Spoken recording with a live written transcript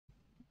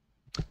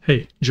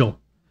Hey, Joel,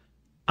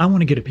 I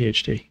want to get a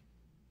PhD.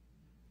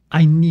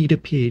 I need a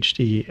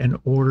PhD in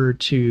order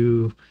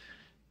to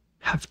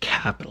have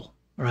capital,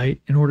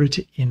 right? In order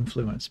to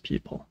influence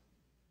people.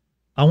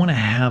 I want to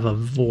have a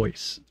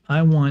voice.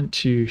 I want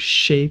to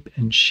shape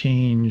and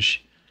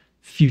change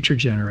future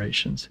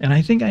generations. And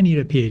I think I need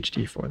a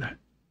PhD for that.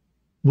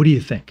 What do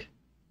you think?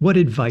 What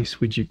advice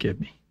would you give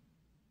me?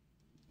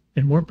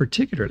 And more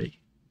particularly,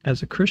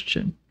 as a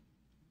Christian,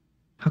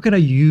 how could I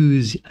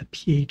use a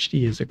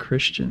PhD as a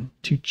Christian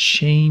to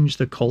change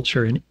the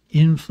culture and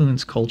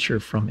influence culture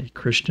from a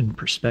Christian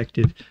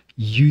perspective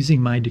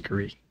using my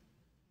degree?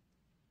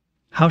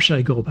 How should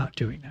I go about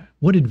doing that?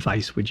 What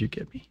advice would you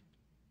give me?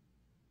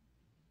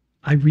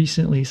 I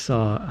recently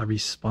saw a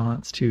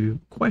response to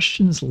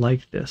questions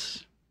like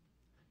this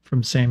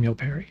from Samuel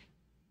Perry.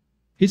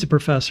 He's a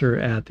professor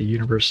at the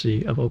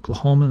University of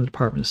Oklahoma in the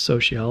Department of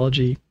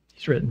Sociology.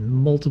 He's written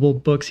multiple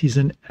books. He's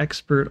an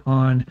expert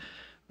on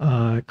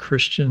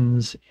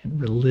Christians in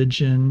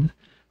religion,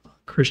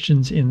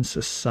 Christians in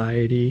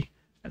society,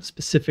 and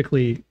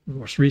specifically,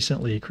 most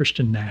recently,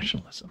 Christian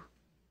nationalism.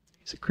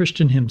 He's a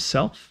Christian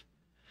himself,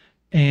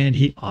 and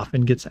he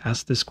often gets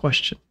asked this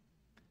question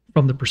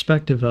from the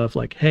perspective of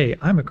like, hey,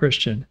 I'm a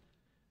Christian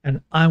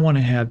and I want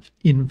to have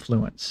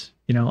influence,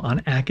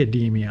 on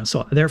academia.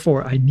 So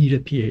therefore I need a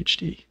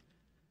PhD.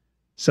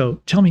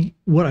 So tell me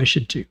what I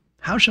should do.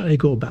 How should I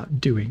go about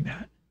doing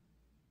that?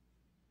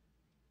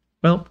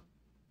 Well,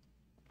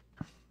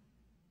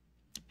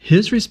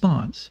 his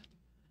response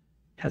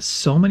has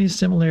so many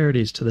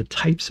similarities to the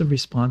types of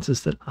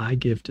responses that I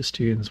give to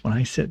students when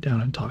I sit down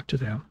and talk to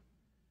them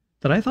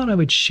that I thought I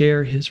would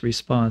share his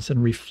response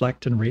and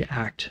reflect and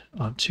react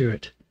onto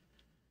it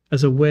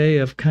as a way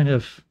of kind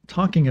of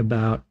talking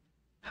about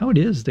how it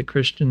is that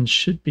Christians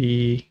should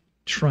be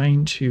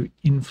trying to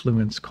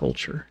influence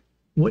culture.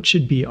 What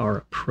should be our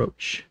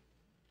approach?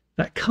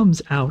 That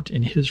comes out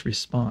in his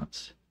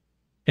response.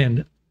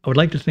 And I would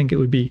like to think it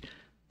would be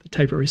the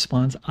type of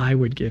response I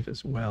would give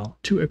as well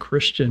to a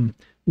Christian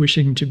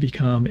wishing to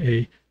become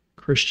a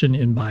Christian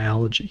in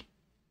biology,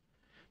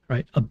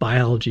 right?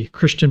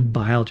 Christian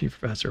biology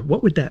professor.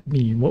 What would that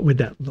mean? What would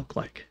that look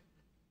like?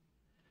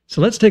 So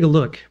let's take a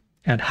look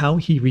at how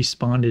he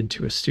responded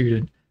to a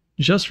student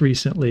just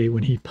recently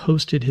when he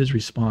posted his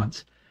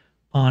response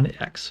on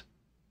X.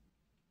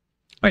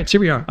 All right, so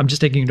here we are. I'm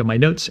just taking you to my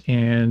notes,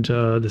 and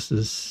this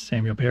is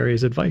Samuel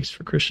Perry's advice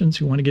for Christians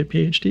who want to get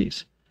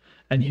PhDs.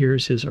 And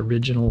here's his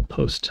original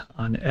post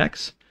on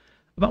X.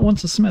 About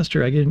once a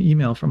semester, I get an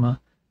email from a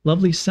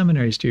lovely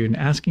seminary student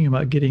asking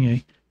about getting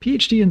a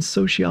PhD in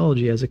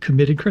sociology as a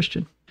committed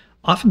Christian.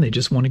 Often they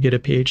just want to get a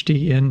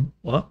PhD in,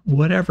 well,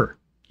 whatever.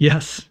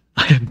 Yes,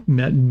 I have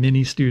met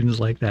many students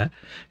like that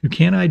who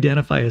can't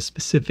identify a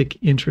specific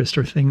interest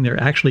or thing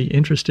they're actually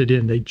interested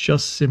in. They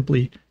just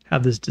simply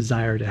have this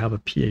desire to have a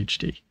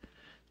PhD,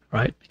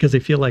 right? Because they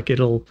feel like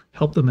it'll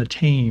help them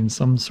attain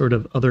some sort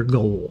of other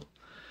goal.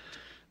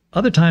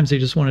 Other times they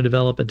just want to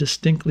develop a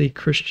distinctly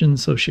Christian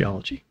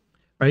sociology,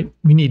 right?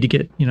 We need to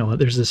get,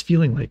 there's this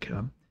feeling like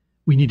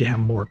we need to have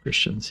more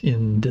Christians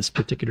in this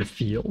particular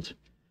field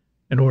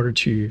in order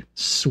to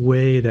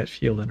sway that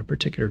field in a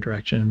particular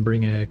direction and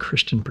bring a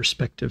Christian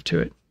perspective to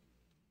it.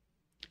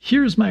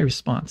 Here's my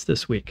response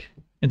this week.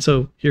 And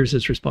so here's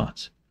his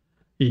response.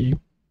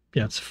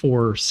 It's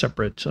 4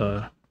 separate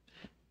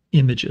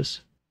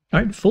images.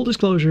 All right, full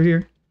disclosure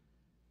here.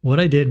 What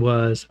I did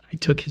was I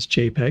took his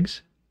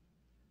JPEGs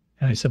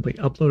and I simply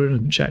uploaded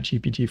them to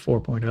ChatGPT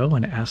 4.0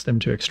 and asked them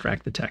to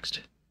extract the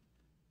text.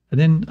 And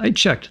then I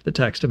checked the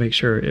text to make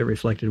sure it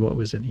reflected what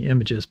was in the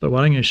images. But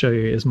what I'm going to show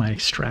you is my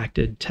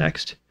extracted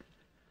text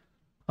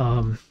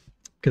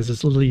because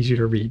it's a little easier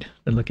to read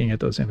than looking at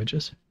those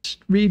images. Just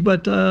read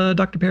what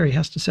Dr. Perry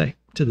has to say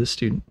to this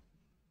student.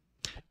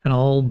 And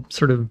I'll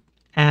sort of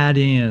add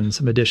in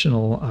some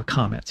additional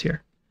comments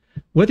here.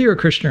 Whether you're a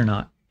Christian or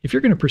not, if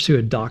you're going to pursue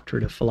a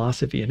doctorate of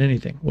philosophy in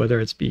anything, whether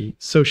it's be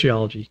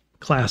sociology,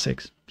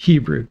 classics,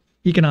 Hebrew,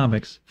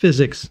 economics,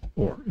 physics,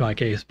 or in my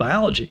case,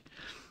 biology,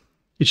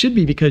 it should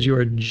be because you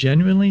are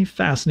genuinely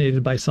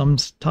fascinated by some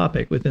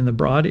topic within the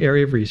broad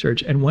area of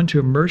research and want to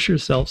immerse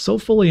yourself so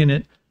fully in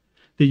it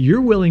that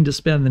you're willing to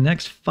spend the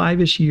next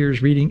 5-ish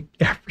years reading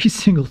every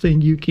single thing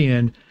you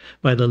can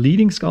by the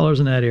leading scholars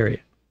in that area.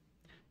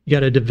 You got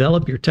to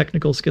develop your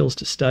technical skills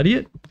to study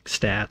it,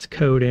 stats,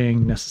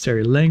 coding,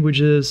 necessary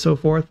languages, so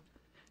forth,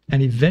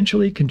 and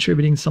eventually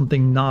contributing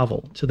something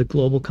novel to the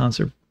global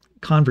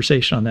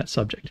conversation on that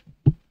subject.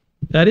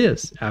 That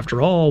is,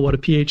 after all, what a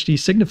PhD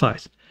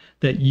signifies,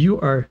 that you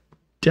are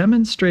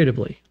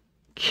demonstratively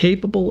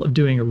capable of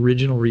doing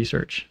original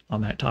research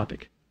on that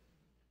topic.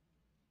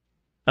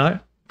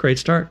 Great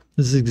start.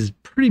 This is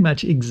pretty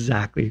much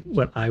exactly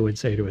what I would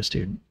say to a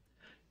student.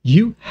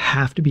 You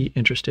have to be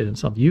interested in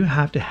something. You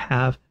have to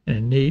have an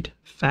innate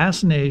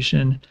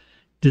fascination,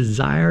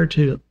 desire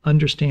to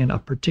understand a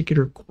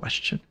particular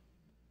question,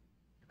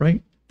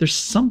 right? There's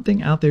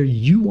something out there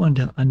you want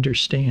to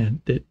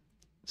understand that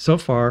so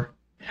far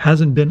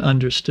hasn't been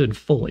understood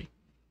fully.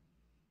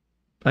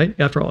 right?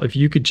 After all, if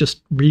you could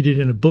just read it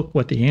in a book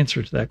what the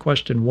answer to that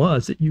question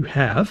was that you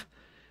have,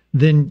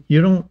 then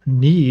you don't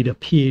need a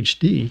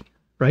PhD,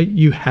 right?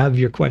 You have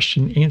your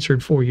question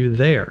answered for you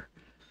there.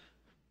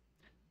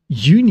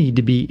 You need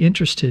to be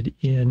interested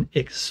in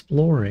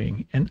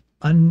exploring and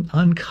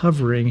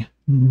uncovering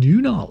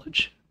new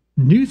knowledge,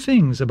 new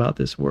things about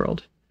this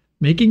world,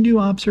 making new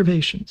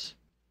observations.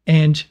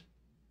 And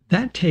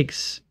that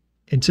takes,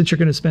 and since you're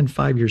going to spend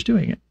 5 years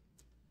doing it,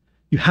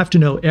 you have to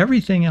know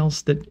everything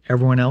else that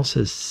everyone else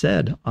has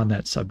said on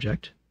that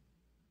subject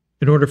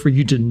in order for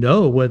you to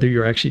know whether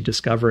you're actually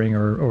discovering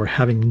or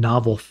having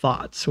novel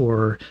thoughts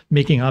or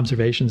making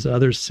observations that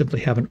others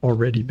simply haven't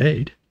already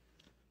made.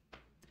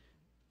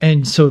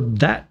 And so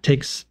that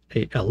takes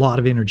a lot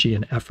of energy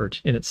and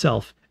effort in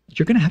itself.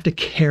 You're going to have to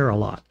care a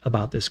lot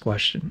about this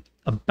question,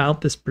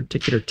 about this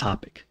particular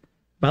topic,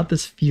 about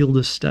this field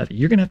of study.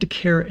 You're going to have to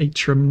care a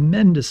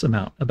tremendous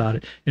amount about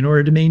it in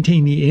order to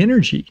maintain the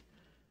energy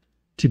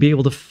to be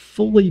able to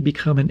fully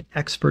become an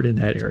expert in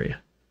that area.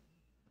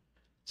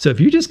 So if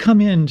you just come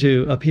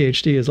into a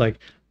PhD as like,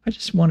 I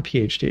just want a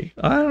PhD,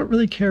 I don't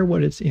really care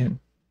what it's in.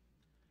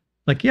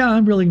 Like, yeah,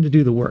 I'm willing to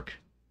do the work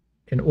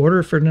in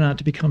order for it not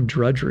to become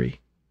drudgery.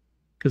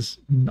 Because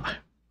I've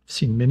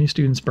seen many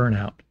students burn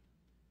out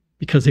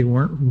because they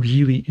weren't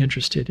really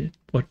interested in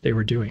what they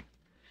were doing.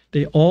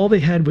 All they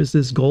had was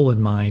this goal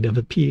in mind of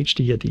a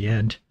PhD at the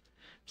end.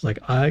 It's like,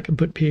 I can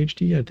put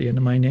PhD at the end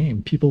of my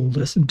name. People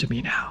listen to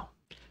me now.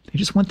 They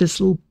just want this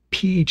little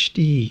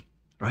PhD,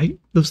 right?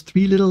 Those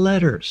 3 little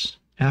letters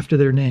after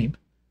their name,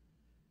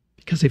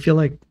 because they feel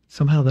like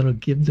somehow that'll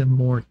give them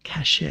more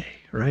cachet,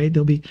 right?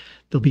 They'll be,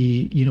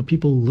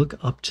 people look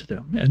up to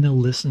them and they'll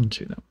listen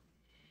to them,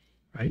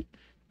 right?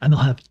 And they'll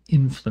have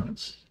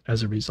influence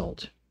as a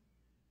result,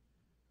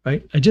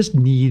 right? I just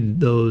need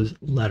those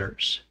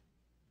letters.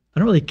 I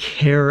don't really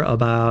care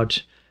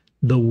about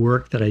the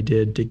work that I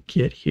did to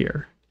get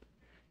here.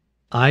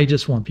 I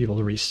just want people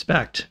to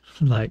respect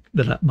like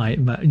that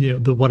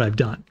what I've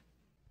done.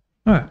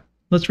 All right,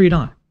 let's read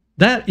on.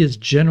 That is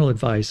general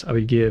advice I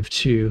would give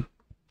to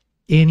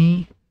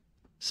anybody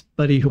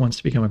who wants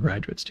to become a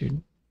graduate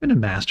student, even a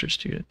master's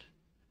student,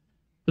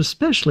 but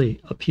especially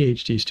a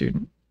PhD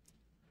student.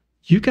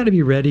 You've got to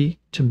be ready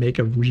to make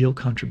a real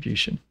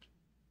contribution.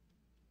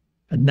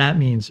 And that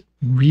means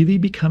really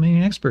becoming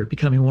an expert,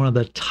 becoming one of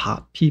the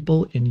top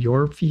people in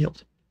your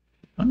field.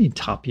 I mean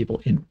top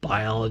people in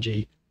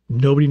biology.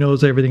 Nobody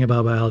knows everything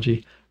about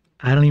biology.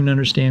 I don't even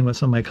understand what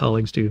some of my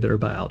colleagues do that are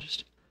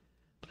biologists.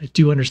 But I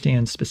do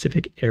understand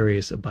specific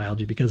areas of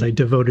biology because I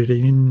devoted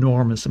an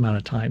enormous amount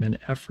of time and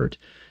effort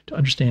to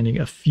understanding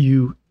a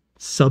few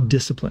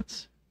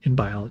subdisciplines in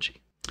biology.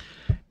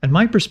 And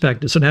my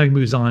perspective, so now he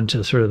moves on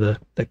to sort of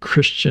the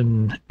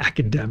Christian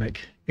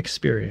academic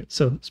experience.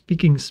 So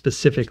speaking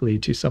specifically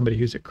to somebody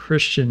who's a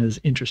Christian is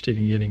interested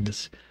in getting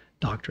this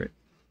doctorate.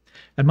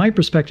 And my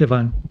perspective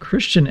on a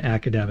Christian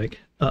academic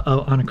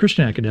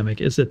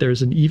is that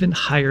there's an even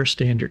higher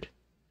standard.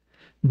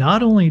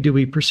 Not only do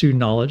we pursue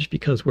knowledge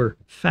because we're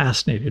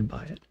fascinated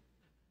by it.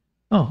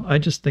 Oh, I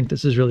just think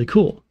this is really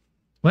cool,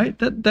 right?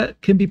 That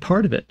can be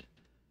part of it.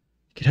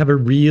 You could have a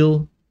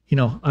real,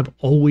 I've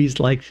always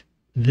liked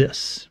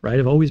this, right?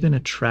 I've always been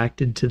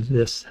attracted to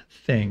this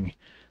thing.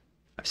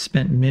 I've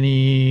spent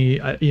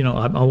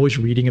I'm always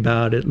reading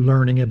about it,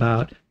 learning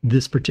about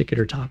this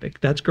particular topic.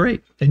 That's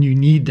great. And you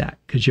need that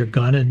because you're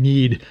going to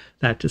need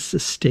that to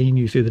sustain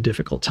you through the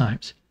difficult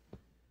times.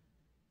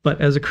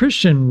 But as a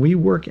Christian, we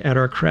work at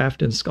our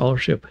craft and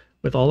scholarship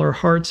with all our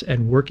hearts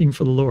and working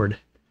for the Lord,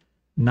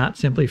 not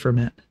simply for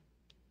men.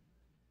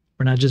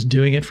 We're not just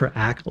doing it for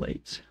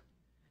accolades.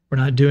 We're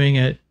not doing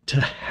it to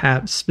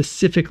have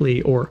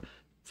specifically or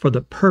for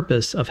the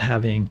purpose of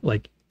having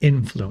like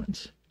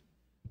influence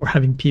or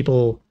having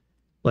people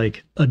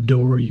like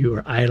adore you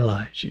or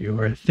idolize you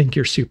or think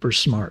you're super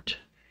smart,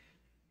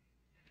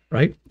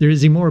 right? There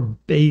is a more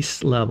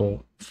base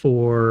level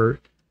for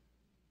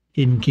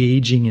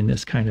engaging in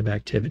this kind of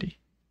activity,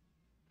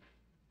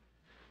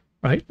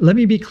 right? Let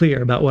me be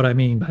clear about what I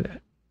mean by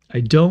that.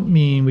 I don't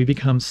mean we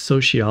become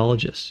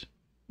sociologists.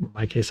 In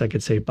my case, I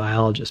could say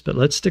biologists, but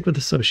let's stick with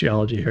the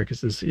sociology here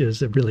because this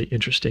is a really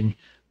interesting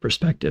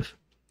perspective,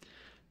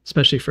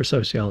 especially for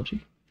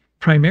sociology.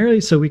 Primarily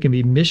so we can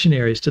be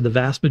missionaries to the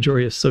vast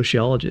majority of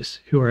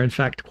sociologists who are in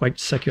fact quite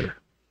secular.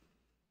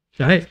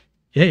 I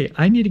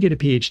need to get a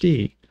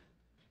PhD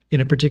in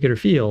a particular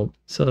field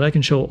so that I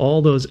can show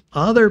all those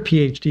other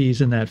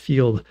PhDs in that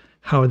field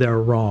how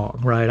they're wrong,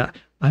 right?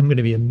 I'm going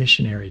to be a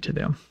missionary to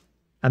them.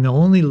 And they'll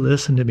only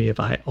listen to me if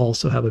I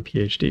also have a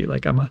PhD.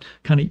 Like I'm a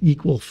kind of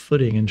equal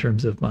footing in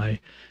terms of my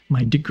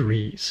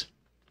degrees,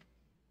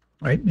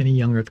 right? Many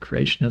young earth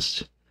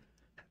creationists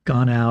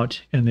gone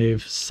out and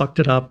they've sucked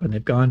it up and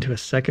they've gone to a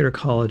secular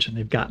college and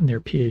they've gotten their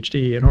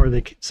PhD in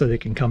order so they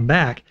can come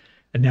back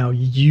and now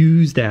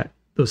use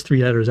those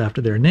 3 letters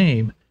after their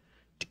name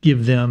to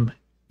give them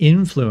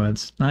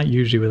influence, not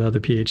usually with other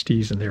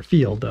PhDs in their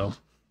field though,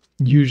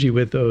 usually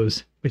with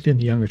those within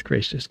the young earth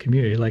creationist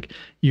community. Like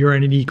you're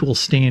in an equal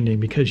standing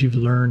because you've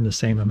learned the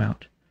same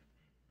amount.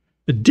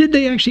 But did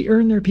they actually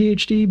earn their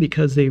PhD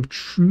because they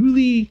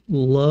truly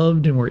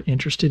loved and were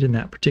interested in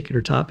that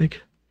particular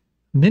topic?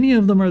 Many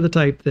of them are the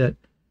type that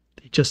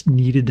they just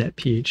needed that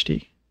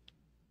PhD.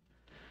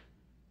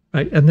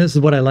 Right? And this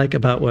is what I like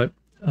about what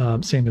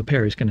Samuel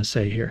Perry is going to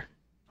say here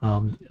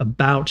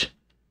about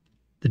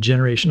the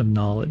generation of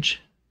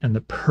knowledge and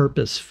the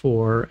purpose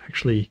for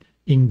actually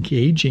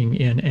engaging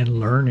in and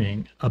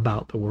learning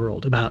about the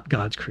world, about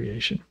God's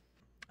creation.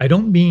 I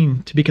don't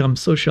mean to become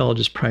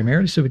sociologists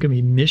primarily so we can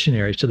be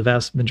missionaries to the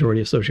vast majority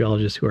of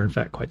sociologists who are in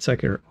fact quite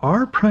secular.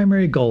 Our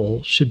primary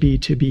goal should be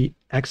to be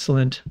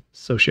excellent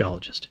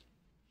sociologists.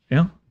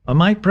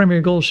 My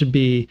primary goal should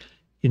be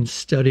in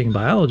studying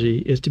biology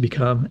is to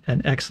become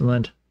an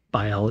excellent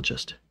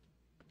biologist.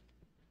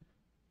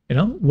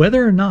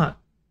 Whether or not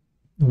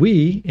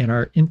we, in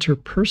our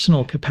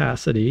interpersonal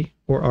capacity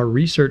or our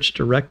research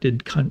directly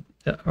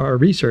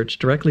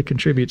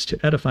contributes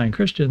to edifying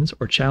Christians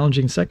or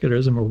challenging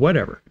secularism or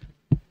whatever,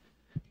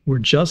 we're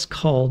just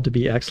called to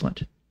be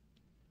excellent,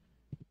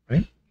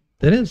 right?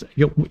 That is,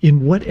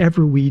 in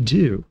whatever we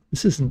do.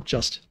 This isn't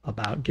just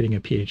about getting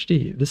a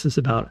PhD. This is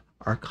about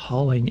our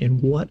calling in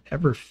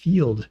whatever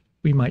field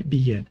we might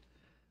be in,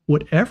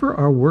 whatever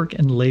our work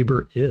and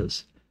labor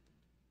is,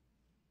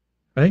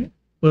 right?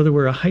 Whether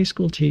we're a high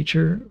school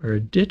teacher or a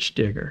ditch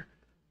digger,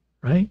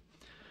 right?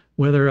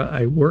 Whether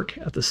I work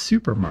at the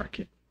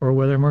supermarket or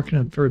whether I'm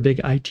working for a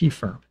big IT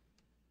firm,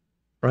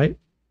 right?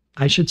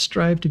 I should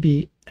strive to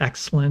be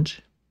excellent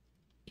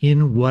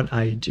in what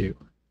I do.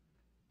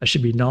 I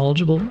should be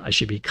knowledgeable, I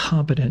should be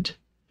competent,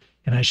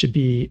 and I should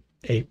be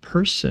a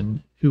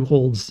person who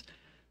holds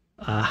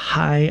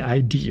high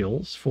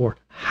ideals for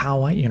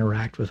how I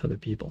interact with other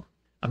people.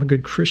 I'm a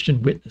good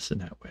Christian witness in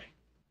that way.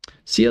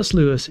 C.S.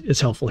 Lewis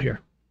is helpful here.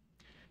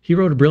 He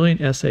wrote a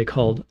brilliant essay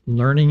called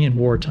Learning in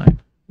Wartime,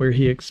 where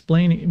he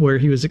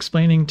was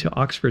explaining to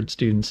Oxford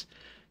students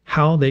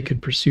how they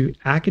could pursue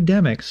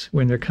academics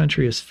when their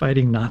country is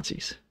fighting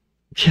Nazis.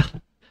 Yeah,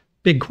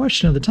 big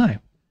question of the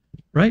time,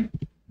 right?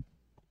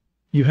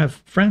 You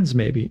have friends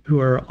maybe who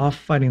are off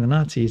fighting the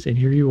Nazis, and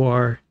here you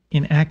are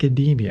in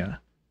academia,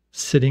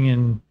 sitting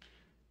in,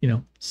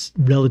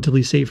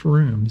 relatively safe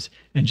rooms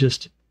and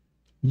just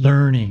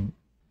learning.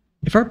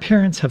 If our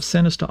parents have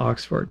sent us to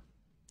Oxford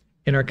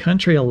and our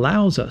country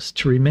allows us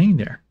to remain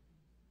there,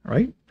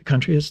 right? The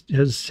country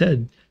has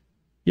said,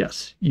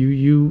 yes,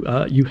 you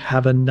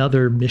have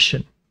another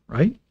mission,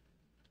 right?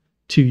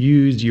 To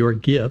use your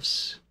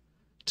gifts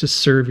to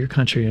serve your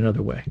country in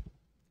another way.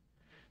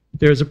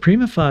 There is a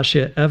prima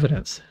facie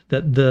evidence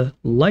that the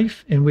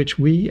life in which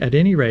we, at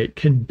any rate,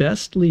 can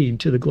best lead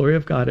to the glory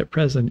of God at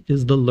present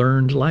is the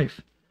learned life.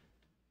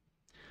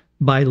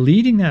 By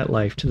leading that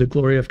life to the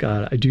glory of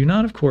God, I do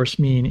not, of course,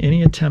 mean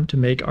any attempt to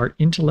make our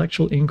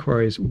intellectual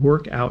inquiries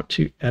work out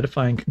to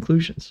edifying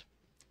conclusions.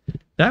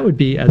 That would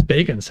be, as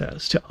Bacon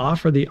says, to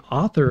offer the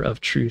author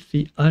of truth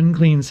the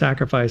unclean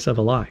sacrifice of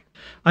a lie.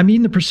 I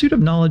mean the pursuit of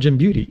knowledge and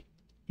beauty,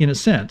 in a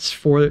sense,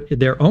 for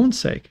their own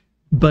sake,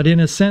 but in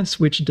a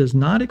sense which does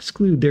not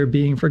exclude their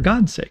being for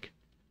God's sake.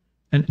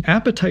 An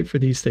appetite for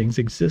these things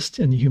exists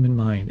in the human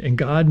mind, and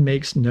God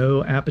makes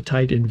no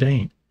appetite in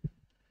vain.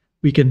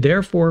 We can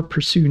therefore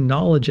pursue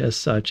knowledge as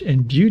such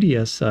and beauty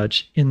as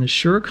such in the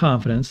sure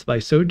confidence that by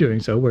so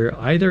doing so, we're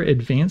either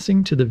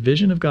advancing to the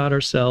vision of God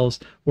ourselves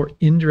or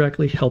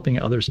indirectly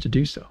helping others to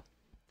do so.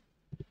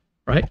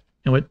 Right?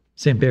 And what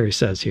St. Barry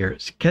says here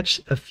is catch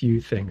a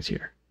few things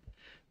here.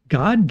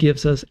 God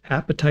gives us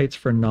appetites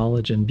for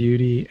knowledge and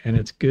beauty, and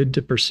it's good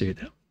to pursue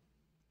them.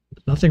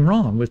 There's nothing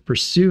wrong with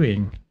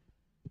pursuing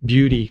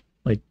beauty,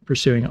 like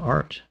pursuing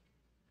art,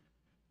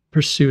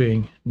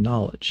 pursuing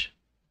knowledge.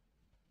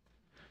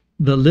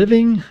 The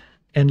living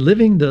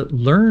the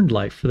learned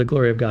life for the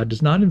glory of God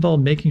does not involve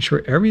making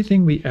sure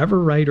everything we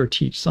ever write or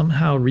teach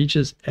somehow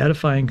reaches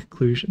edifying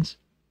conclusions.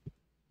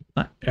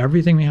 Not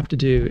everything we have to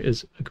do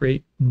is a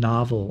great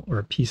novel or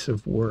a piece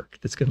of work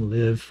that's going to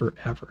live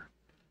forever.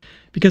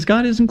 Because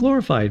God isn't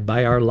glorified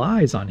by our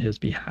lies on his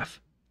behalf.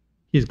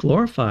 He's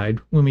glorified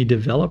when we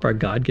develop our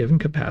God-given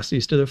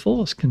capacities to their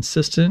fullest,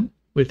 consistent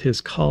with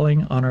his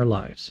calling on our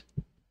lives.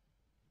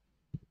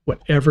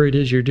 Whatever it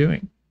is you're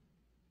doing.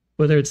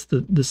 Whether it's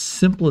the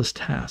simplest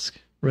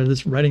task, whether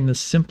it's writing the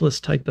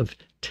simplest type of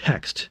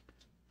text,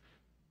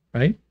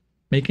 right?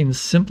 Making the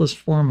simplest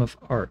form of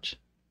art.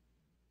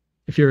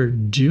 If you're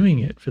doing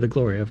it for the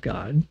glory of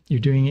God, you're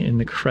doing it in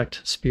the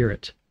correct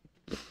spirit.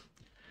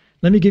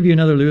 Let me give you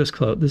another Lewis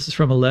quote. This is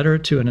from a letter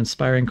to an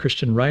inspiring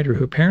Christian writer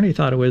who apparently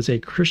thought it was a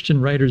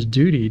Christian writer's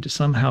duty to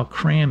somehow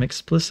cram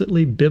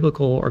explicitly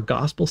biblical or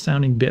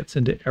gospel-sounding bits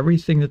into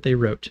everything that they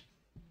wrote.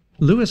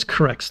 Lewis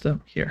corrects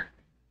them here.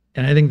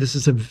 And I think this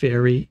is a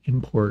very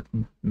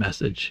important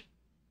message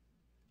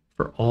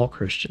for all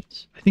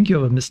Christians. I think you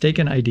have a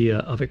mistaken idea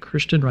of a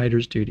Christian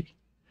writer's duty.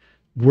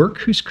 Work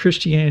whose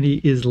Christianity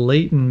is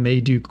latent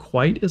may do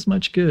quite as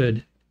much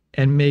good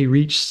and may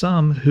reach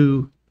some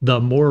who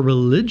the more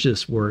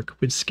religious work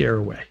would scare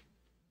away.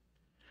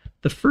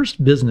 The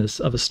first business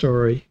of a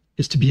story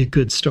is to be a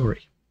good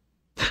story.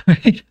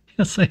 Right?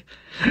 It's like,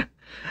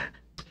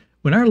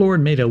 When our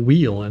Lord made a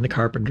wheel in the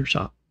carpenter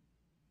shop,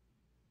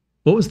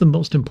 what was the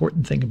most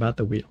important thing about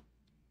the wheel?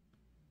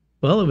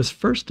 Well, it was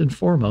first and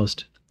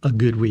foremost a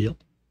good wheel.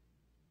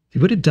 He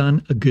would have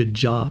done a good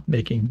job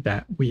making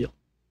that wheel.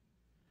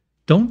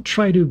 Don't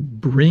try to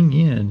bring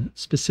in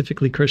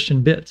specifically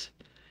Christian bits.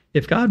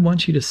 If God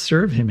wants you to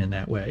serve him in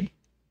that way,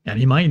 and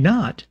he might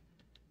not,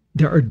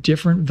 there are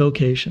different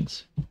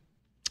vocations.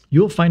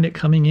 You'll find it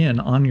coming in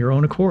on your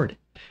own accord.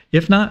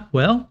 If not,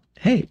 well,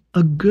 hey,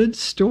 a good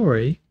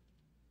story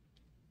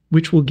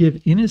which will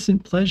give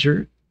innocent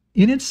pleasure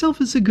in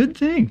itself is a good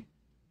thing.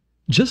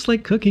 Just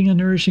like cooking a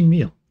nourishing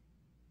meal.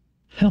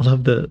 I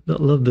love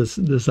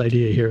this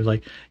idea here.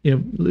 Like,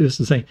 Lewis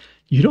is saying,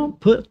 you don't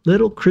put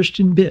little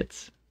Christian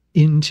bits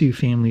into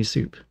family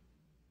soup.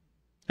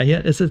 And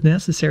yet it's a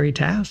necessary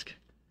task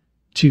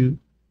to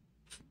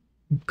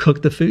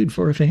cook the food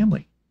for a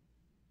family.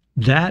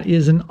 That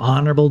is an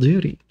honorable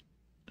duty.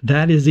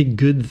 That is a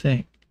good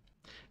thing.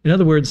 In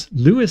other words,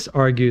 Lewis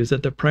argues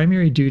that the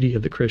primary duty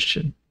of the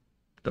Christian,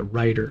 the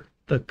writer,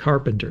 the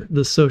carpenter,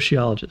 the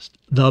sociologist,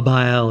 the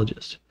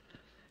biologist,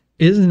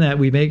 isn't that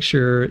we make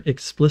sure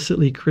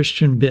explicitly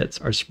Christian bits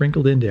are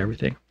sprinkled into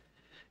everything.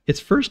 It's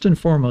first and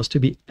foremost to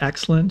be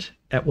excellent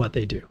at what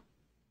they do,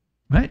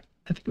 right?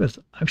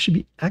 I should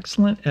be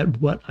excellent at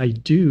what I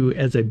do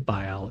as a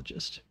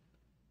biologist.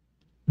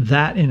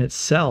 That in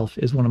itself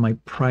is one of my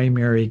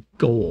primary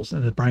goals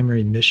and the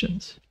primary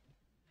missions.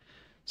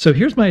 So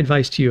here's my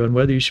advice to you on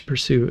whether you should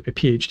pursue a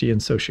PhD in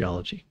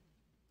sociology.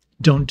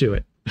 Don't do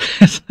it.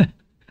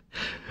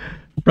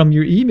 From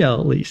your email,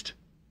 at least,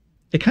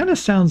 it kind of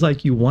sounds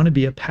like you want to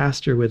be a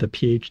pastor with a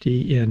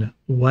PhD in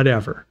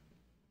whatever.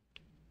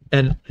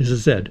 And as I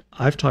said,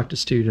 I've talked to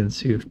students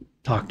who've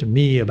talked to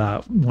me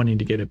about wanting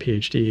to get a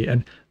PhD.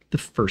 And the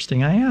first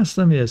thing I ask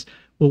them is,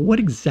 well, what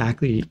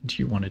exactly do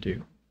you want to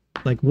do?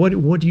 Like,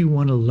 what do you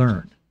want to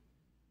learn?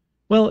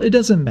 Well, it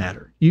doesn't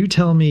matter. You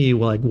tell me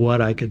like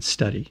what I could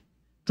study.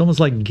 It's almost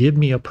like give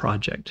me a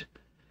project.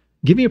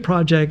 Give me a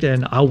project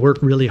and I'll work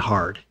really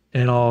hard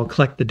and I'll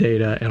collect the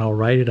data and I'll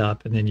write it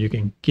up and then you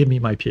can give me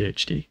my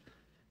PhD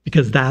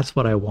because that's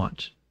what I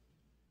want.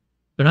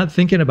 They're not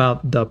thinking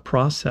about the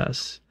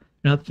process.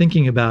 They're not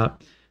thinking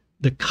about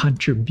the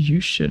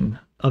contribution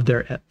of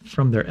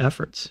from their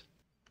efforts,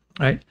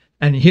 right?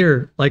 And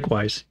here,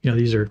 likewise,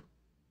 these are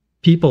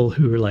people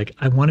who are like,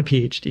 I want a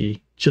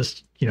PhD,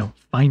 just,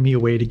 find me a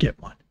way to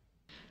get one.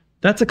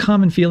 That's a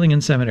common feeling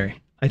in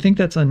seminary. I think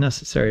that's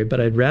unnecessary, but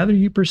I'd rather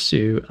you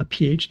pursue a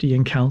PhD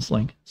in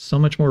counseling, so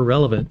much more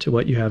relevant to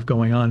what you have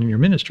going on in your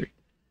ministry.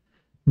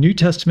 New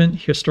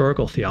Testament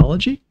historical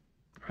theology,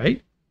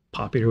 right?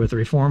 Popular with the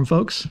Reformed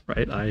folks,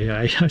 right?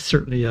 I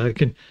certainly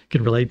can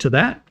relate to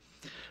that.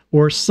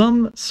 Or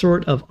some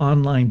sort of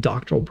online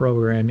doctoral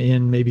program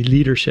in maybe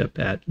leadership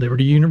at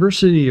Liberty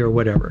University or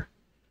whatever.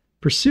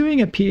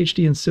 Pursuing a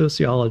PhD in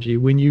sociology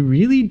when you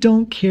really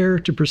don't care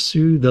to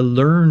pursue the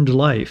learned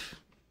life,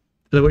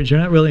 in other words, you're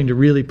not willing to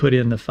really put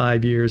in the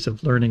 5 years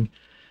of learning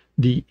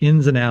the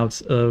ins and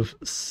outs of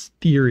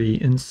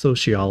theory in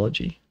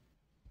sociology,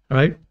 all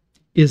right,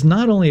 is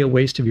not only a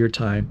waste of your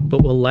time,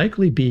 but will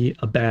likely be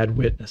a bad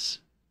witness.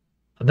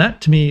 And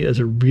that to me is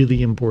a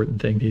really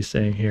important thing he's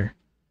saying here.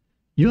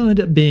 You'll end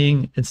up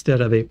being,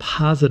 instead of a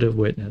positive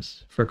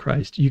witness for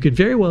Christ, you could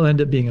very well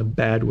end up being a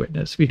bad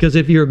witness. Because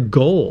if your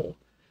goal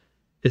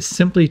is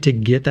simply to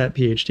get that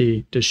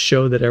PhD to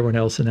show that everyone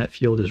else in that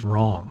field is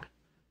wrong,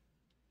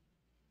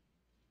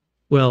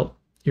 well,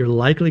 you're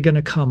likely going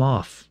to come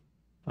off,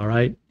 all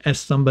right, as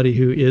somebody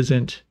who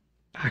isn't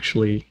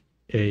actually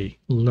a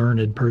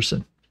learned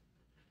person,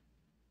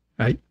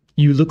 right?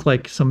 You look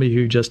like somebody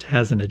who just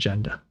has an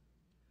agenda,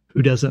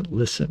 who doesn't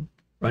listen,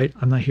 right?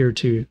 I'm not here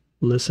to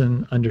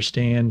listen,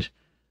 understand,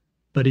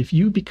 but if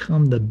you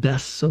become the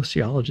best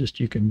sociologist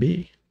you can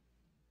be,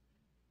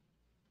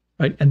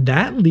 right, and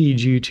that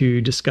leads you to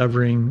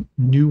discovering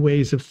new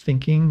ways of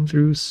thinking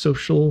through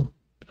social,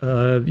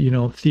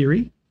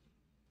 theory,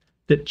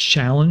 that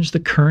challenge the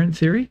current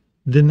theory,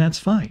 then that's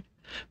fine.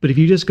 But if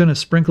you're just going to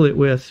sprinkle it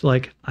with,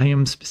 like, I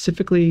am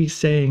specifically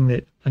saying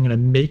that I'm going to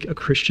make a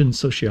Christian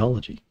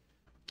sociology,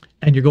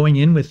 and you're going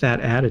in with that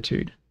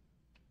attitude,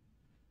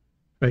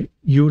 right,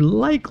 you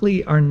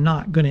likely are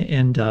not going to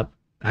end up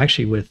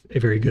actually with a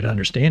very good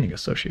understanding of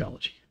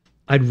sociology.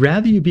 I'd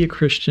rather you be a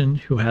Christian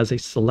who has a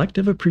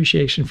selective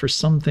appreciation for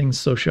some things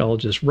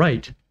sociologists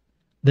write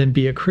than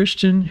be a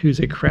Christian who's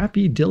a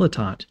crappy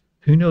dilettante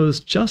who knows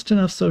just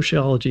enough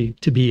sociology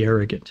to be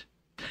arrogant.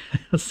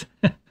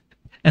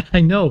 And I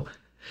know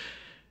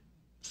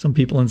some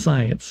people in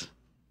science,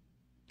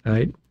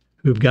 right,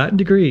 who've gotten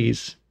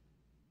degrees,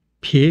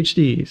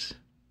 PhDs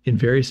in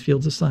various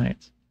fields of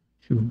science,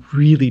 who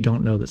really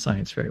don't know the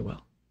science very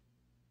well.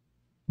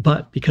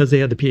 But because they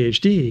had the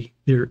PhD,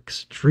 they're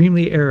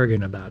extremely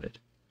arrogant about it,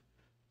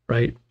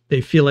 right?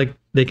 They feel like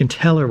they can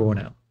tell everyone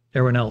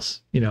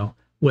else,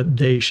 what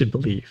they should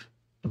believe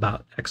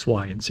about X,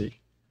 Y, and Z.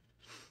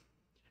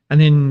 And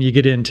then you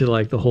get into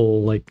like the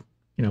whole,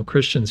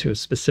 Christians who have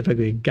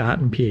specifically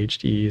gotten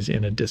PhDs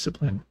in a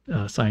discipline,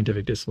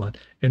 scientific discipline,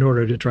 in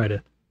order to try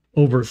to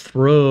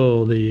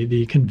overthrow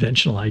the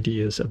conventional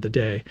ideas of the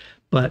day,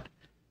 but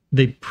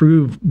they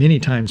many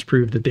times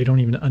prove that they don't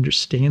even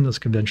understand those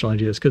conventional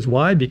ideas. Because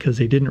why? Because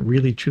they didn't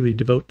really truly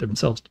devote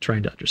themselves to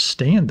trying to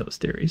understand those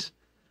theories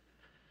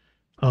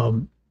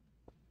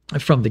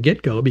from the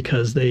get-go,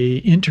 because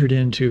they entered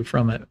into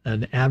from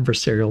an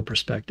adversarial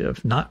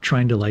perspective, not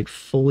trying to like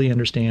fully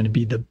understand and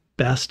be the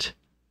best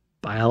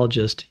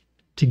biologist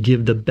to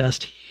give the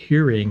best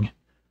hearing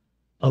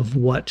of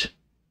what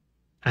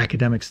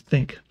academics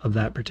think of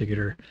that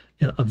particular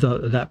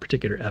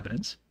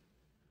evidence.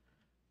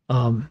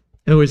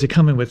 Otherwise, they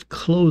come in with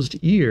closed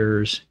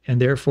ears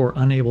and therefore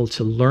unable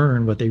to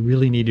learn what they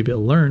really need to be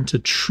able to learn to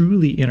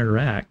truly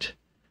interact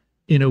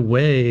in a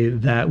way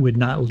that would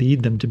not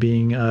lead them to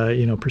being,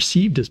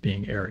 perceived as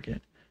being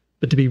arrogant,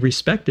 but to be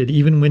respected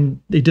even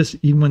when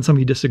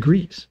somebody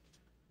disagrees.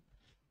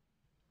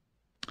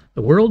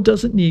 The world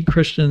doesn't need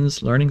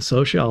Christians learning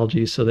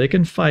sociology so they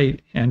can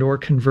fight and or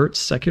convert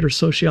secular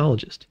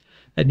sociologists.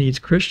 It needs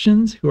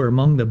Christians who are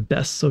among the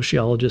best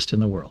sociologists in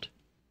the world.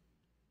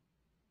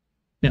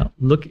 Now,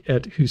 look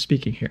at who's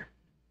speaking here.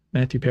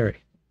 Matthew Perry.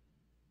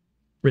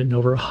 Written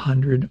over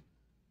 100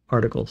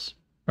 articles,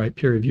 right?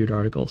 Peer-reviewed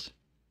articles.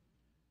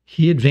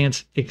 He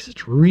advanced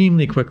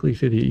extremely quickly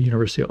through the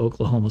University of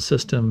Oklahoma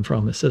system,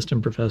 from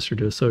assistant professor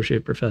to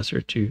associate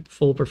professor to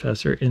full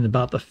professor, in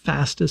about the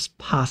fastest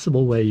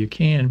possible way you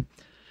can.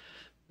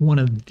 One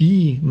of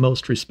the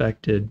most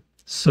respected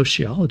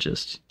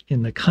sociologists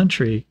in the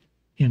country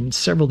in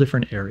several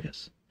different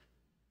areas,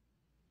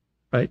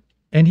 right?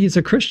 And he's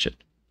a Christian,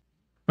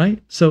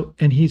 right? So,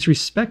 and he's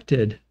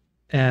respected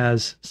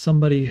as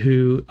somebody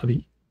who, I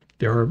mean,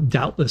 there are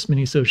doubtless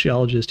many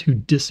sociologists who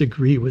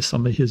disagree with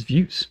some of his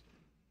views.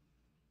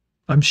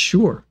 I'm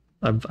sure.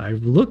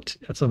 I've looked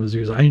at some of his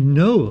views. I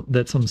know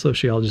that some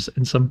sociologists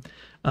and some,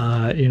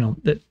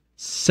 that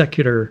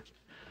secular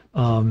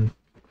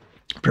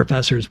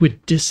professors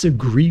would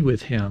disagree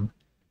with him,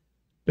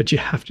 but you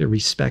have to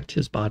respect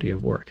his body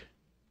of work.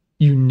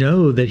 You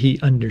know that he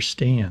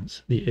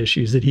understands the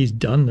issues, that he's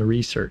done the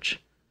research,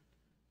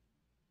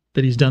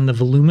 that he's done the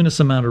voluminous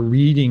amount of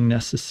reading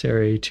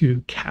necessary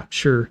to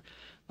capture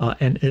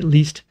and at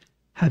least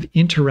have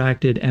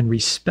interacted and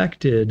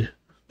respected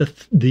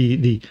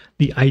the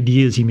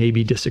ideas he may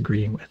be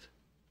disagreeing with.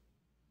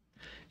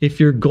 If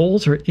your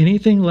goals are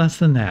anything less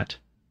than that,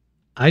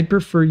 I'd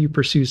prefer you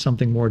pursue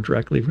something more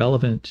directly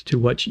relevant to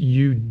what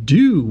you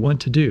do want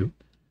to do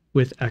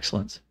with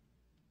excellence.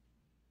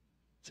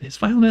 So his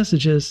final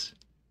message is,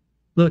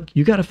 look,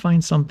 you got to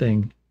find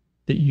something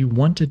that you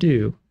want to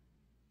do,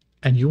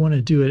 and you want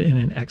to do it in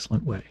an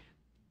excellent way,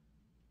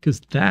 because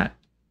that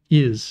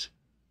is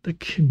the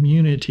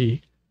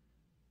community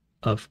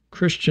of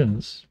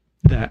Christians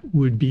that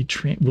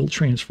will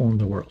transform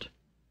the world.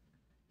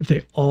 If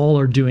they all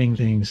are doing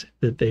things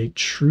that they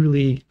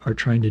truly are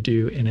trying to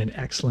do in an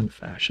excellent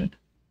fashion.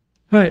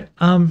 All right.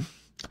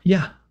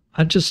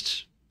 I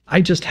just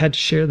had to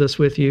share this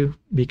with you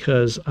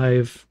because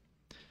I've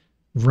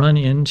run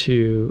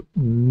into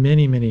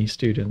many, many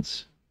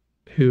students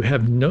who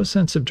have no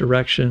sense of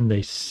direction.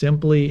 They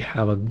simply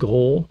have a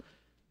goal,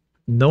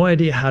 no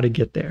idea how to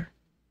get there.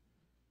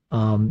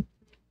 And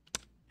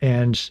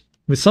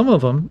with some of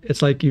them,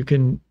 it's like you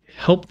can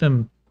help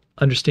them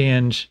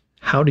understand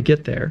how to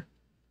get there.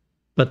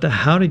 But the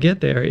how to get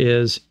there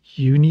is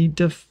you need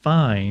to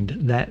find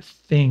that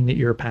thing that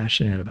you're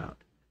passionate about.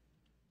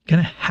 You're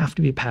going to have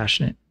to be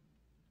passionate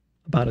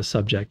about a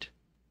subject.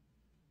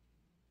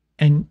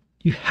 And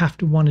you have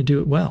to want to do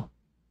it well.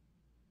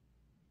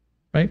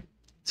 Right?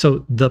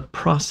 So the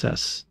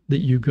process that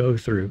you go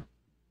through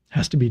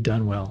has to be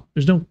done well.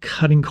 There's no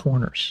cutting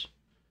corners.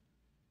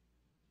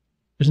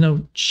 There's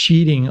no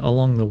cheating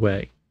along the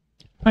way.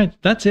 All right,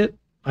 that's it.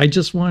 I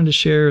just wanted to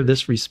share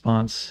this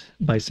response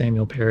by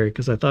Samuel Perry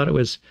because I thought it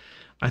was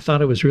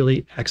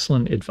really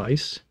excellent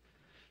advice.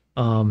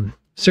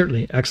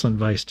 Certainly excellent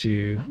advice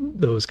to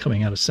those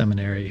coming out of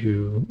seminary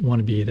who want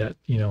to be that,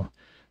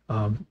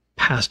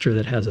 pastor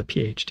that has a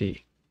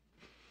PhD.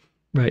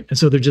 Right. And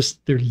so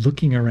they're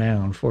looking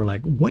around for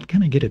like, what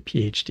can I get a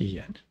PhD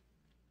in?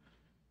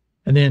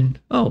 And then,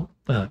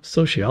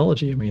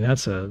 sociology. I mean,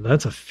 that's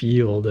a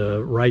field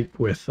ripe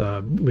with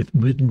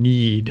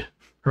need,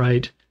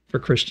 right, for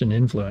Christian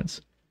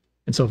influence.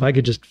 And so if I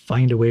could just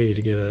find a way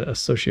to get a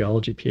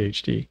sociology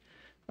PhD,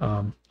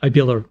 I'd be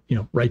able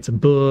to, write some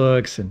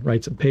books and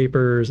write some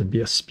papers and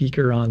be a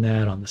speaker on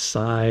that on the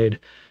side,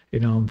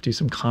 do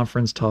some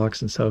conference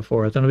talks and so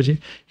forth. And you're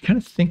kind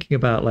of thinking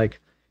about like,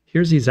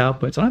 here's these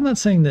outputs. I'm not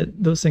saying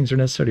that those things are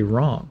necessarily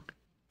wrong.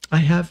 I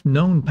have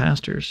known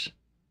pastors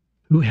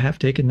who have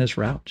taken this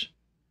route,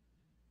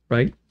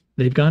 right?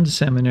 They've gone to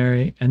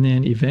seminary and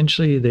then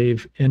eventually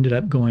they've ended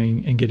up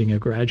going and getting a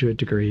graduate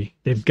degree.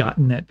 They've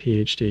gotten that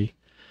PhD.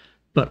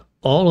 But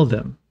all of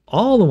them,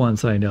 all the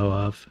ones I know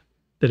of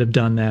that have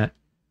done that,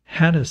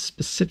 had a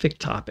specific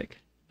topic,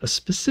 a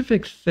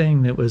specific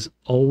thing that was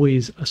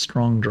always a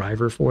strong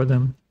driver for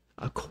them,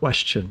 a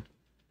question,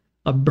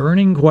 a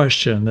burning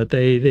question that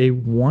they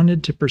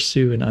wanted to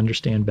pursue and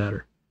understand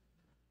better.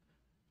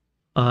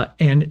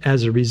 And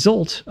as a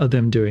result of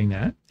them doing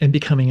that and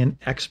becoming an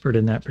expert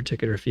in that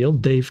particular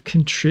field, they've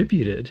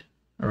contributed,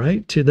 all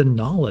right, to the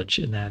knowledge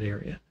in that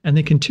area. And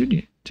they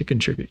continue to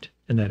contribute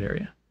in that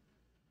area.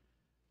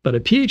 But a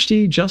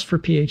PhD just for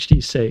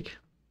PhD's sake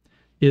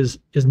is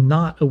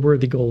not a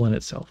worthy goal in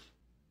itself.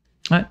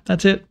 All right,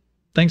 that's it.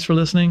 Thanks for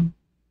listening.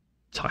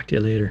 Talk to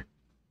you later.